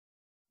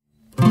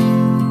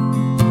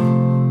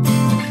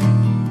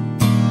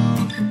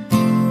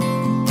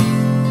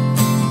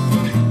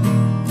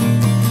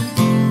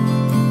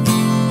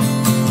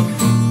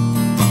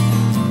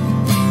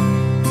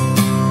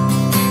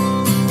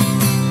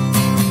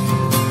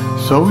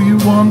So you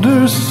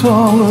wander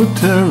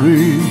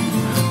solitary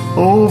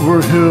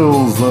over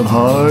hills that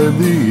hide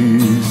the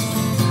east,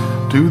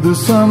 to the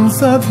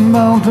sunset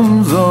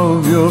mountains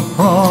of your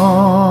prime.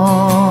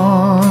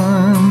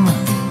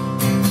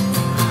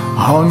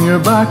 On your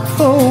back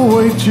the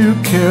weight you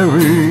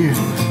carry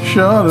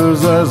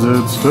shudders as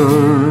it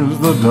stirs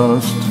the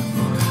dust.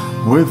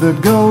 With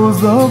it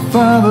goes the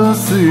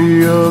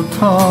fantasy of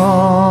time.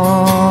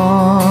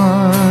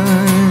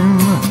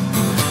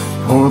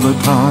 For the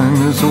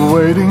time is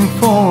waiting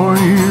for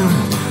you,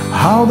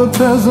 how the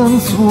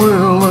peasants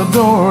will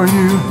adore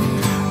you,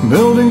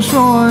 building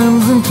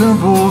shrines and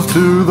temples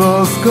to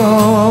the sky.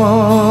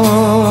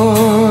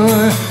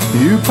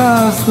 You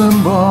pass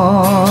them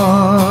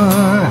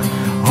by,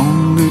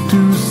 only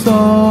to sigh.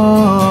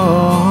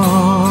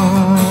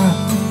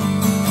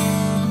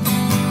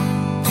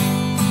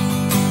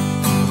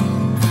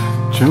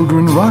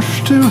 Children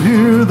rush to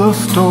hear the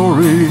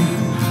story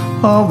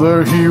of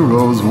their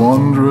hero's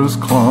wondrous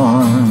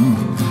climb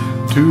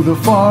to the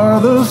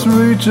farthest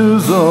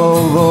reaches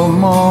of the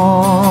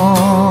mind.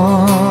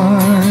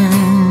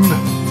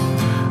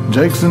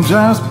 Jakes and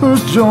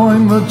Jaspers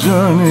join the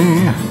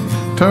journey,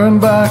 turn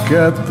back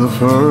at the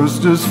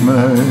first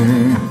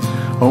dismay.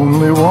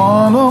 Only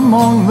one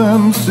among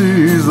them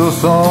sees the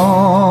sign.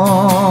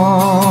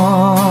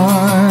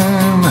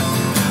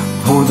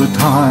 For the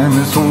time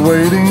is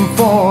waiting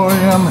for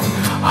him,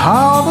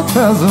 how the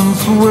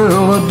peasants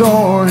will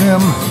adore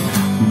him,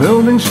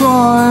 building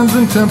shrines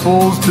and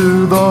temples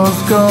to the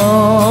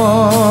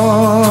sky.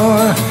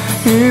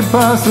 He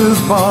passes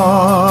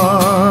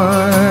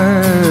by,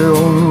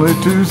 only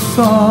to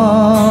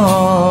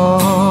sigh.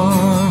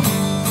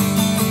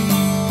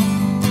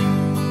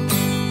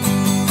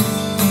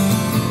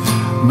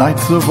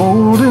 Knights of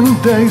old in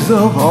days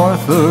of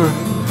Arthur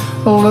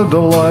lived a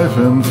life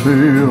in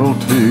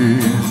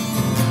fealty,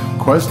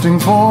 questing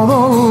for the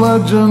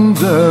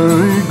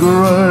legendary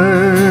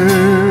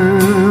Grail.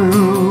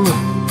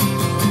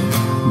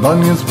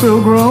 Bunyan's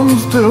pilgrim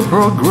still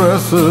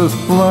progresses,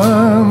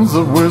 lands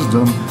of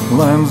wisdom,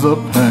 lands of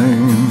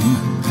pain,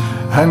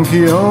 and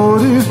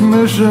Quixote's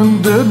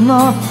mission did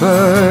not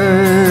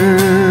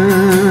fail.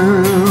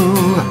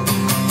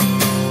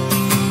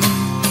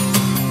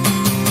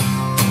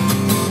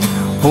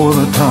 For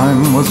the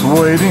time was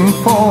waiting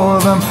for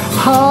them,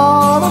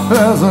 how the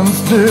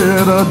peasants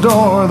did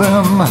adore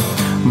them,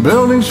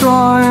 building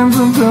shrines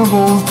and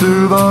temples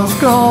to the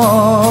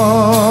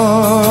sky.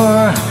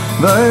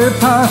 They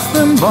passed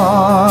them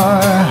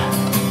by,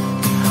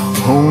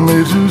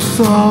 only to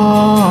sigh.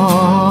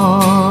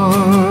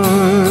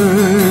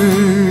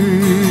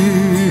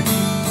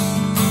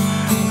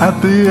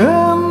 At the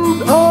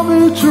end of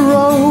each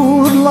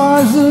road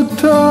lies a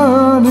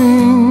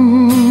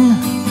turning.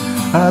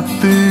 At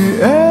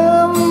the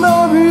end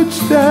of each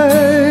day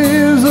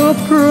is a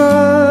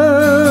prayer.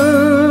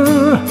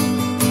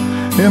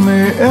 In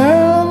the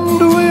end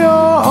we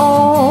are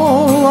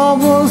all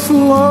of us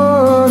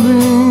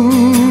learning.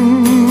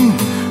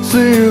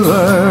 See you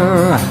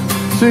there,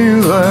 see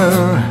you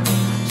there,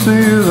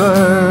 see you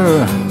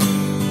there.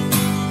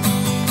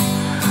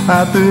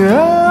 At the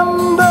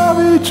end of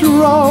each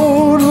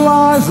road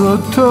lies a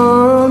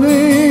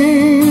turning.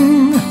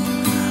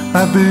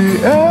 At the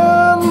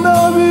end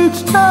of each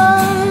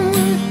day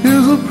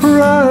is a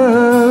prayer.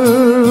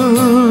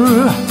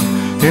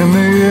 In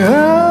the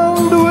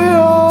end we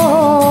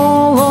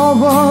all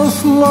of us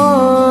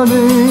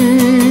learning.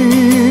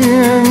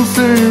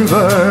 See you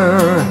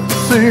there,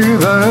 see you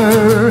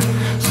there,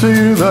 see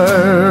you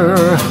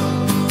there.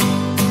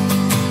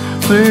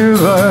 See you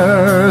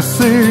there,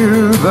 see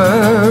you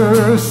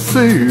there,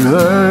 see you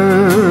there.